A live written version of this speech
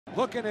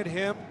Looking at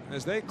him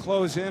as they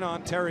close in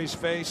on Terry's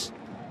face,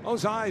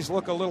 those eyes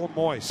look a little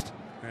moist.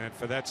 And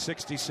for that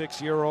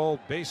 66-year-old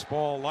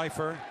baseball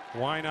lifer,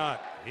 why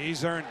not?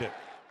 He's earned it.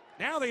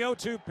 Now the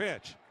 0-2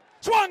 pitch.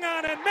 Swung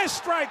on and missed,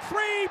 strike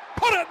three.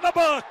 Put it in the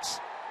books.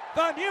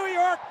 The New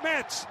York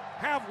Mets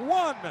have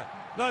won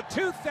the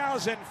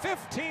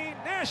 2015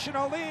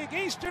 National League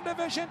Eastern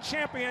Division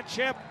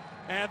Championship.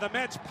 And the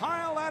Mets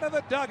pile out of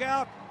the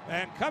dugout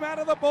and come out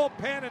of the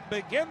bullpen and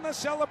begin the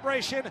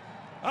celebration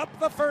up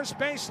the first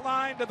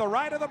baseline to the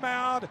right of the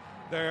mound.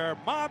 They're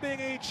mobbing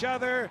each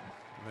other.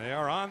 They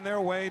are on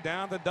their way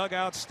down the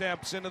dugout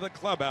steps into the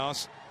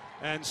clubhouse.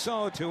 And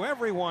so to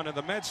everyone in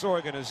the Mets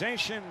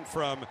organization,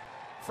 from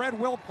Fred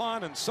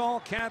Wilpon and Saul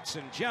Katz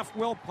and Jeff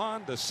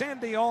Wilpon to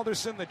Sandy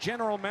Alderson, the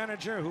general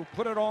manager, who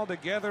put it all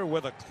together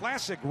with a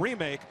classic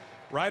remake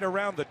right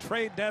around the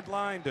trade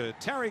deadline, to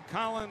Terry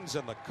Collins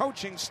and the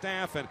coaching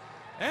staff and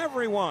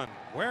everyone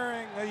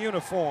wearing a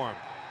uniform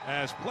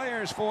as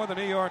players for the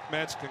New York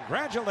Mets.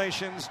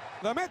 Congratulations.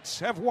 The Mets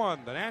have won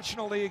the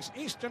National League's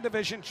Eastern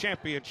Division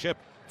Championship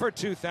for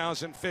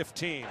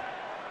 2015.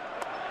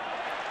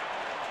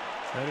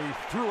 And he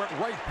threw it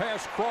right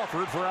past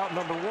Crawford for out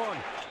number one.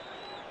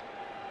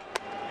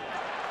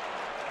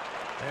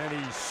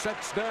 And he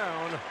sets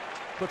down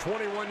the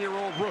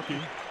 21-year-old rookie.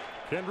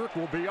 Kendrick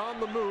will be on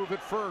the move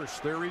at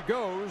first. There he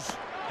goes.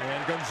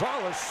 And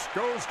Gonzalez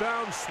goes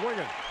down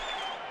swinging.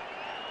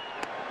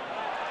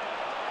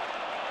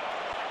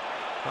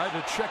 Tried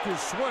to check his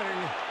swing.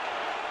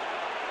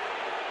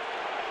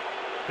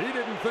 He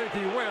didn't think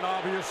he went,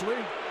 obviously.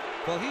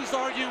 Well, he's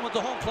arguing with the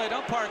home plate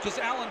umpire because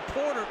Alan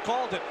Porter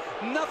called it.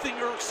 Nothing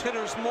irks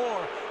hitters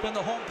more than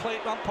the home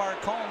plate umpire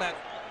calling that.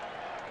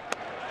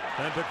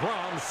 And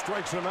DeGrom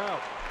strikes him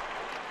out.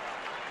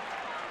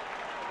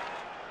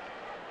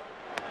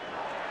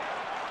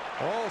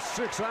 All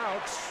 6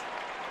 outs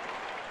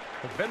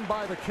have been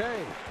by the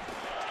K.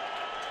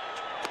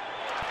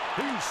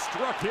 He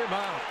struck him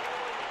out.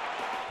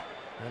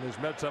 And his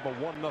Mets have a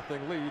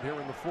 1-0 lead here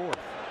in the 4th.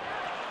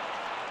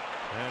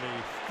 And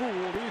he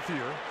fooled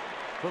Ethier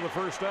for the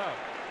first out.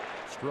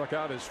 Struck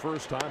out his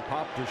first time,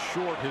 popped to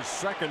short his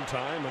second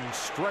time, and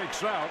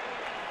strikes out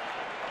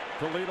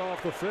to lead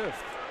off the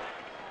 5th.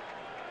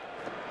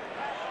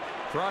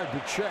 Tried to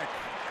check.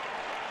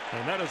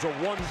 And that is a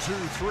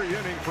 1-2-3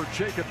 inning for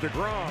Jacob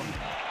deGrom.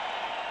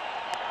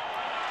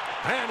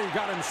 And he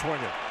got him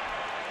swinging.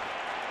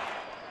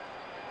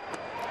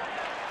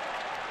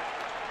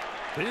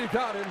 He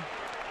got him.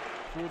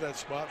 For that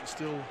spot and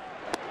still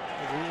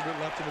has a little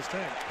bit left in his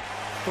tank.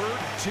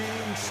 13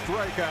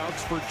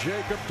 strikeouts for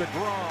Jacob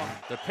deGrom.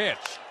 The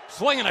pitch,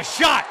 swinging a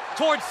shot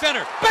towards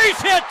center.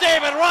 Base hit,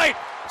 David Wright.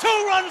 2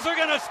 runs are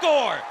going to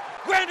score.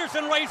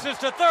 Granderson races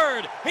to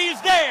third.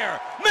 He's there.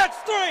 Mets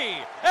 3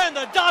 and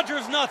the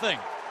Dodgers nothing.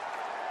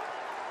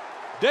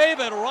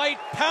 David Wright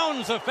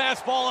pounds a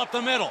fastball up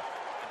the middle.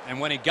 And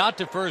when he got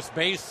to first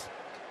base,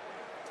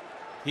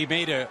 he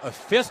made a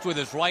fist with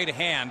his right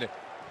hand.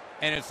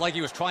 And it's like he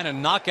was trying to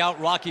knock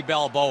out Rocky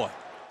Balboa.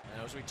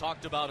 And as we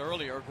talked about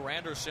earlier,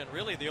 Granderson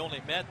really the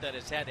only Met that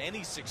has had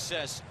any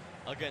success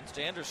against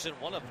Anderson.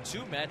 One of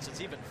 2 Mets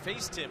that's even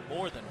faced him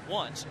more than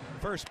once.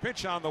 First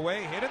pitch on the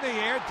way, hit in the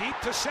air, deep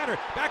to center.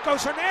 Back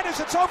goes Hernandez,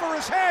 it's over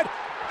his head,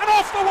 and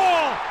off the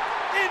wall.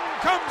 In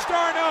comes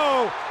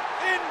d'Arnaud.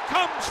 In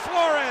comes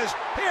Flores.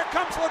 Here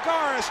comes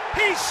Lagares.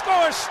 He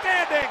scores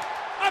standing.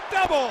 A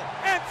double,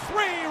 and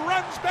 3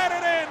 runs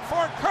batted in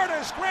for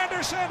Curtis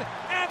Granderson,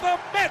 and the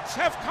Mets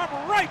have come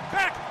right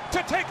back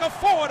to take a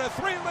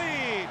 4-3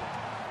 lead.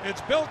 It's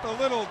built a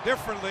little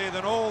differently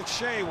than old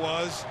Shea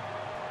was,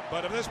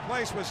 but if this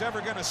place was ever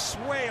going to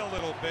sway a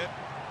little bit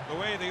the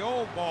way the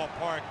old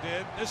ballpark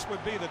did, this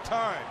would be the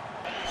time.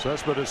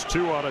 Cespedes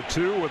 2 out of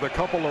 2 with a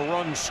couple of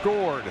runs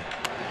scored.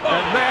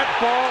 And that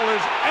ball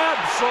is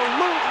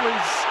absolutely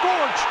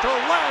scorched to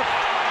left.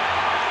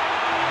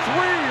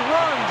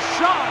 3-run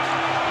shot.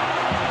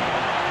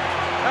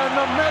 And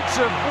the Mets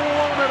have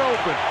blown it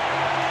open.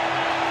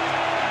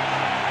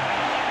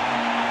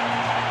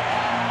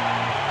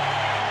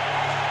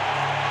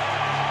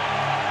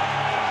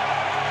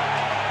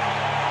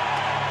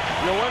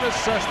 Yoenis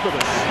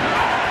Cespedes.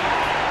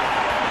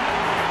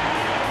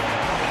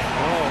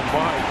 Oh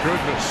my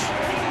goodness.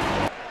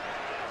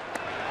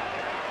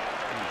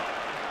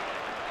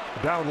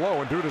 Down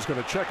low, and Duda's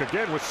going to check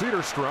again with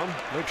Cedarstrom.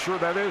 Make sure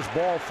that is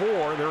ball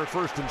 4. They're at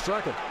first and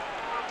second.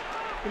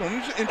 You know,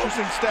 here's an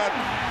interesting stat.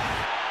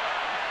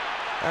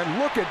 And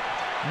look at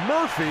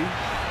Murphy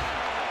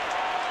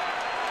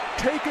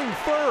taking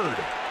third.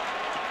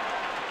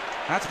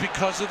 That's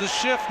because of the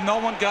shift. No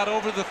one got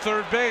over the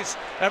third base.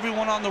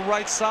 Everyone on the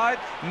right side,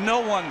 no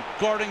one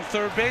guarding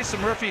third base,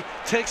 and Murphy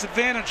takes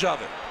advantage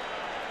of it.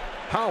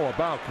 How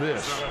about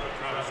this?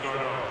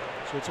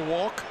 So it's a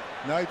walk.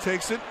 Now he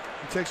takes it.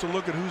 He takes a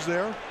look at who's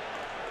there.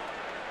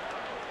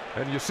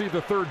 And you see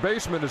the third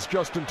baseman is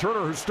Justin Turner,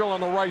 who's still on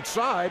the right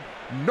side.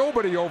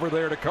 Nobody over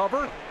there to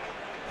cover.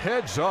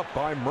 Heads up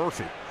by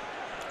Murphy.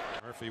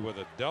 Murphy with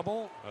a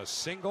double, a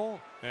single,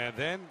 and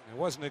then it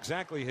wasn't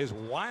exactly his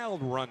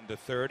wild run to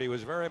third. He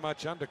was very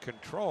much under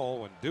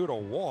control when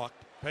Doodle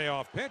walked.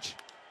 Payoff pitch,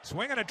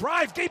 swing and a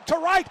drive deep to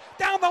right,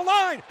 down the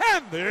line,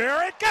 and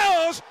there it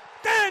goes.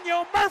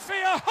 Daniel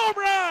Murphy, a home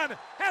run,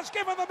 has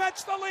given the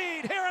Mets the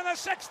lead here in the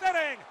 6th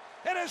inning.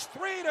 It is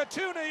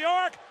 3-2 New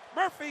York.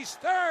 Murphy's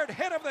third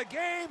hit of the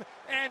game,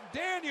 and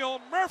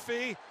Daniel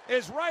Murphy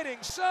is writing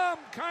some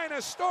kind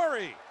of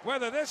story.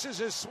 Whether this is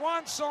his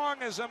swan song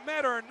as a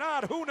Met or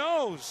not, who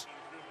knows?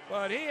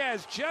 But he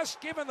has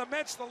just given the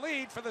Mets the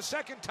lead for the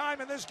 2nd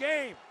time in this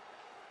game.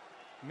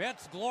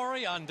 Mets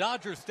glory on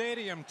Dodger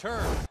Stadium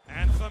turf.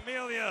 And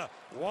Familia,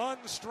 1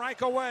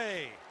 strike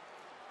away.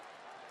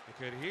 You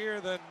could hear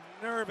the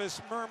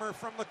nervous murmur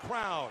from the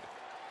crowd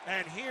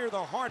and hear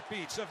the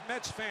heartbeats of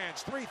Mets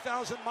fans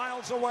 3,000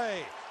 miles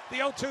away. The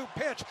 0-2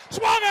 pitch,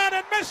 swung on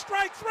and missed,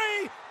 strike 3,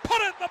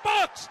 put it in the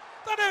books.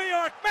 The New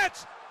York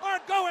Mets are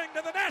going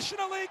to the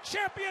National League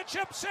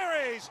Championship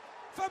Series.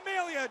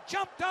 Familia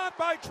jumped on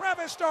by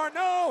Travis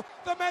d'Arnaud.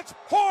 The Mets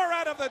pour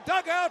out of the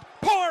dugout,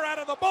 pour out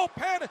of the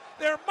bullpen.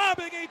 They're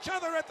mobbing each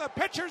other at the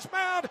pitcher's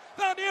mound.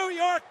 The New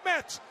York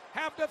Mets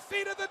have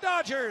defeated the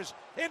Dodgers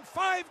in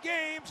 5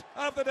 games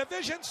of the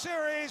division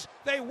series.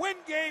 They win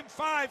game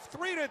 5,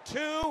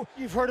 3-2.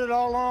 You've heard it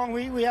all along.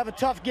 We have a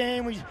tough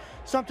game.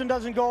 Something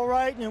doesn't go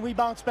right, and we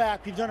bounce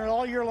back. We've done it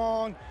all year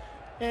long,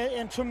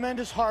 and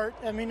tremendous heart.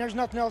 I mean, there's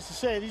nothing else to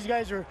say. These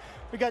guys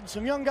we got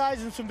some young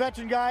guys and some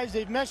veteran guys.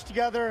 They've meshed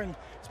together, and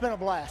it's been a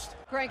blast.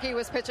 Greinke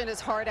was pitching his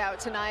heart out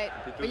tonight.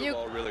 He threw the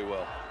ball really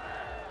well.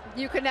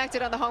 You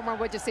connected on the home run.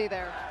 What'd you see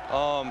there?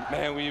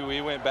 Man,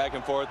 we went back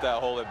and forth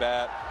that whole at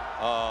bat.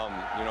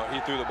 He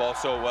threw the ball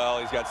so well.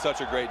 He's got such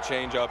a great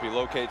changeup. He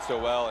locates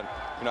so well,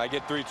 and I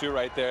get 3-2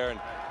 right there, and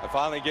I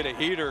finally get a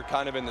heater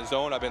kind of in the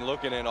zone I've been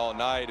looking in all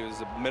night. It was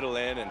the middle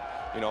in, and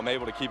I'm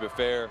able to keep it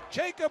fair.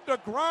 Jacob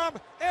deGrom,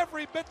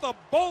 every bit the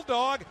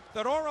bulldog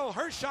that Orel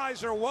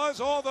Hershiser was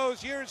all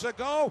those years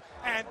ago,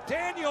 and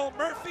Daniel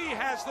Murphy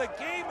has the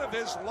game of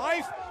his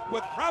life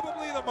with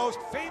probably the most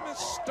famous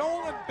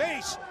stolen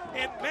base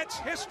in Mets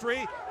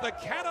history, the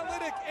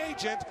catalytic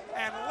agent,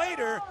 and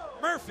later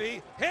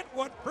Murphy hit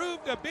what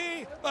proved to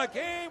be the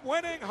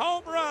game-winning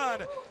home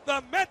run.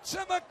 The Mets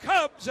and the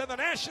Cubs in the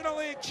National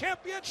League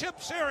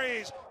Championship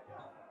Series.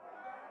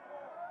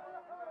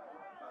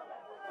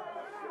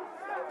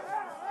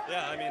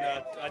 Yeah, I mean,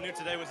 I knew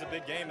today was a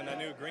big game, and I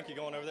knew Greinke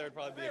going over there would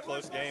probably be a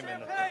close game.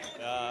 And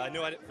I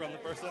knew from the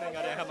first inning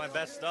I didn't have my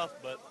best stuff,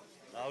 but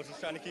I was just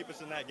trying to keep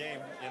us in that game,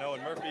 and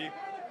Murphy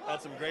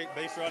had some great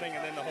base running,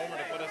 and then the homer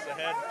to put us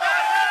ahead.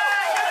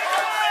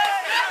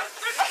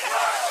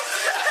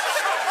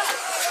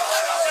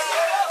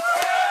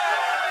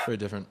 Very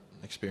different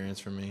experience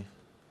for me.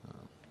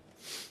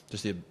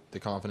 Just the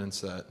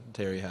confidence that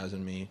Terry has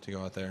in me to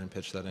go out there and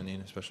pitch that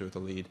inning, especially with the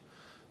lead,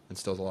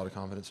 instills a lot of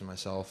confidence in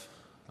myself.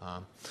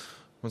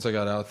 Once I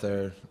got out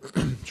there,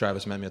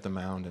 Travis met me at the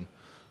mound, and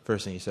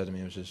first thing he said to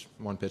me was just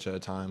 1 pitch at a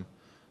time. And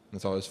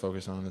that's all I was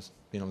focused on, is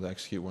being able to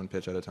execute 1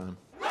 pitch at a time.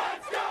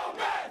 Let's go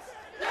Mets!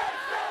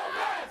 Let's go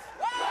Mets!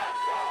 Let's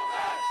go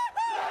Mets!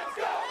 Let's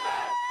go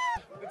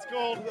Mets! It's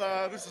cold.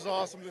 This is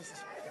awesome. This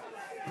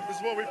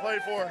is what we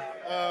played for.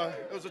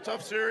 It was a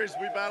tough series.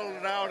 We battled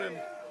it out, and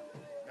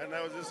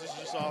this is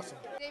just awesome.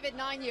 David,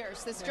 9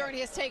 years. This journey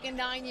has taken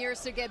 9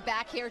 years to get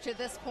back here to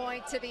this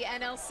point, to the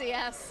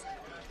NLCS.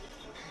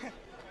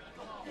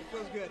 It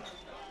feels good.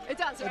 It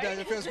does, right? It does.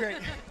 It feels great.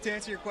 To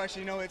answer your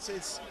question,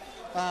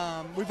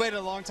 we've waited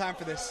a long time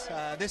for this.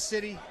 This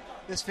city,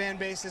 this fan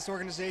base, this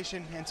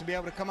organization, and to be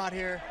able to come out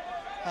here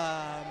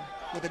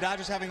with the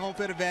Dodgers having home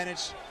field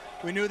advantage.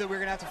 We knew that we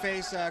were going to have to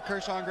face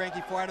Kershaw and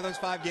Greinke 4 out of those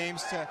 5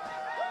 games to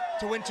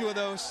win 2 of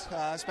those.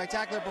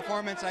 Spectacular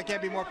performance. I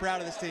can't be more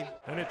proud of this team.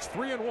 And it's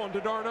 3-1 to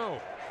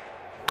d'Arnaud.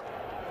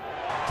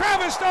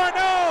 Travis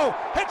d'Arnaud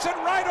hits it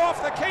right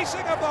off the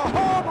casing of the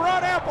home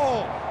run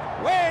apple.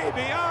 Way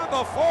beyond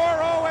the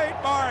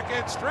 408 mark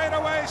in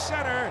straightaway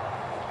center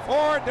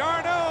for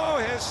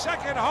d'Arnaud, his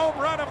 2nd home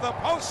run of the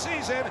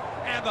postseason,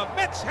 and the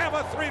Mets have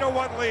a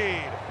 3-1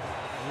 lead.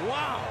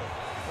 Wow.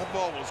 That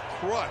ball was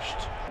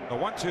crushed. The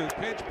 1-2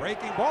 pitch,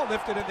 breaking ball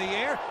lifted in the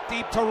air,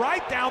 deep to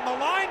right, down the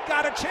line,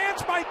 got a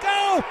chance, might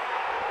go.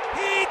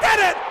 He did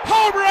it!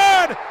 Home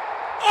run!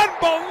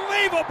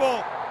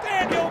 Unbelievable!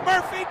 Daniel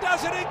Murphy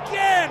does it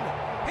again!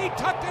 He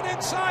tucked it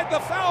inside the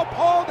foul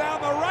pole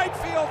down the right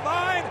field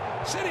line.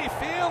 Citi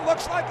Field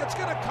looks like it's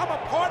going to come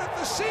apart at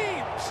the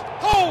seams.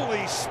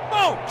 Holy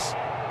smokes!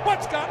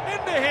 What's gotten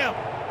into him?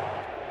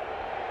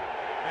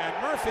 And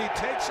Murphy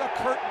takes a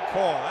curtain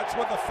call. That's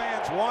what the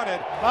fans wanted.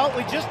 Well,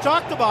 we just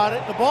talked about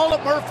it. The ball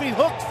that Murphy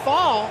hooked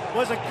foul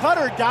was a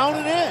cutter down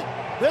and in.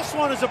 This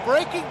one is a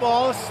breaking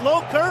ball, a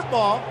slow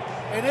curveball,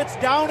 and it's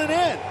down and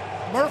in.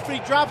 Murphy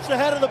drops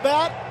ahead of the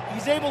bat.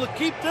 He's able to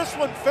keep this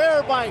one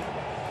fair by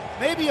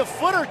maybe a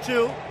foot or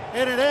two,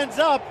 and it ends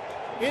up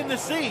in the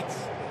seats.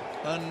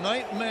 A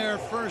nightmare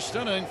first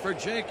inning for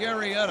Jake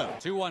Arrieta.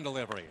 2-1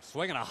 delivery.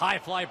 Swinging a high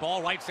fly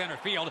ball right center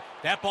field.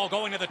 That ball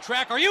going to the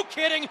track. Are you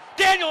kidding?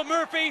 Daniel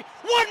Murphy,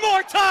 one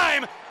more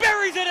time,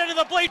 buries it into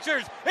the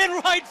bleachers in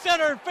right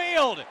center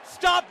field.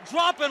 Stop,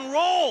 drop, and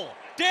roll.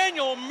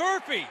 Daniel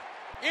Murphy.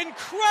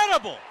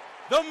 Incredible.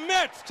 The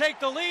Mets take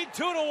the lead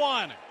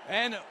 2-1.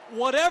 And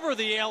whatever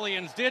the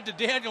aliens did to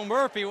Daniel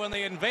Murphy when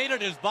they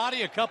invaded his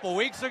body a couple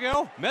weeks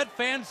ago, Met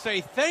fans say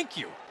thank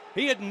you.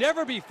 He had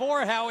never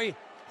before, Howie,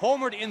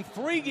 homered in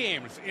 3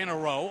 games in a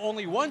row.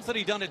 Only once had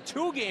he done it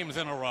 2 games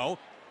in a row.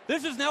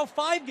 This is now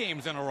 5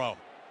 games in a row.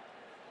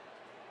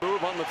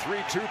 Move on the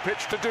 3-2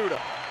 pitch to Duda.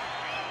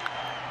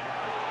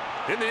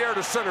 In the air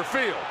to center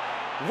field.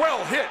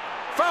 Well hit.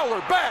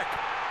 Fowler back.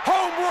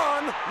 Home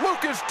run.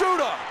 Lucas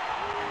Duda.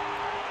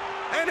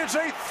 And it's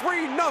a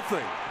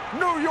 3-0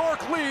 New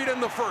York lead in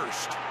the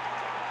first.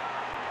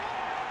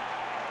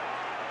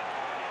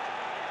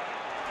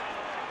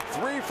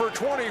 3 for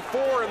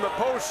 24 in the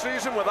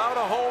postseason without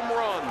a home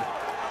run.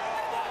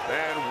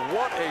 And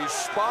what a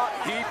spot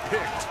he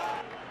picked.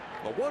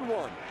 The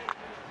 1-1.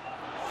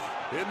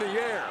 In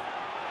the air.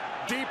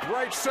 Deep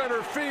right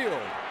center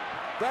field.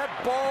 That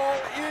ball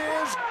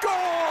is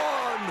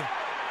gone!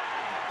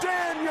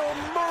 Daniel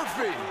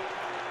Murphy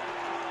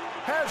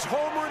has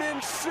homered in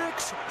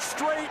 6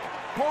 straight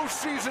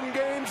postseason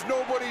games.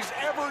 Nobody's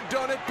ever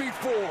done it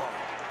before.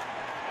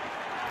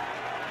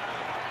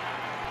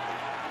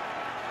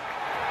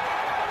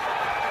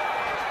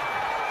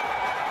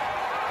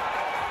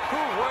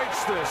 Who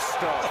writes this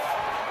stuff?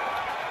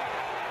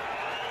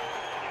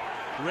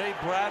 Ray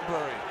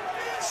Bradbury.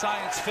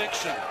 Science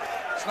fiction.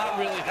 It's not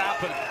really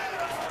happening.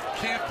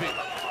 Can't be.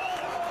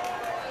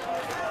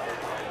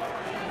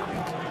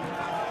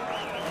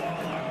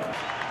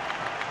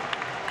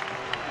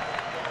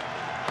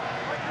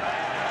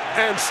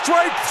 And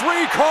strike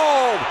 3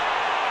 called.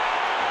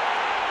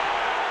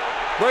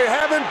 They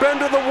haven't been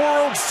to the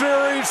World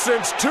Series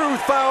since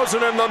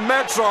 2000, and the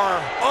Mets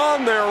are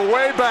on their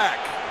way back.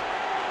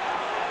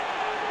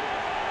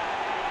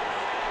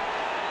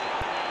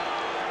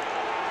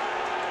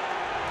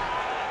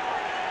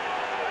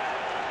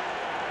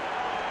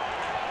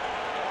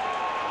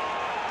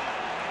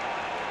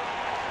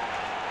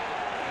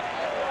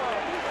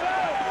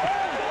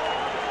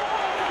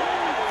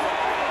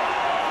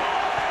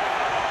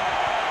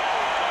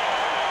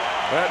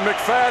 At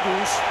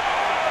McFadden's,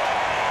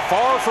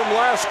 far from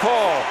last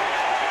call.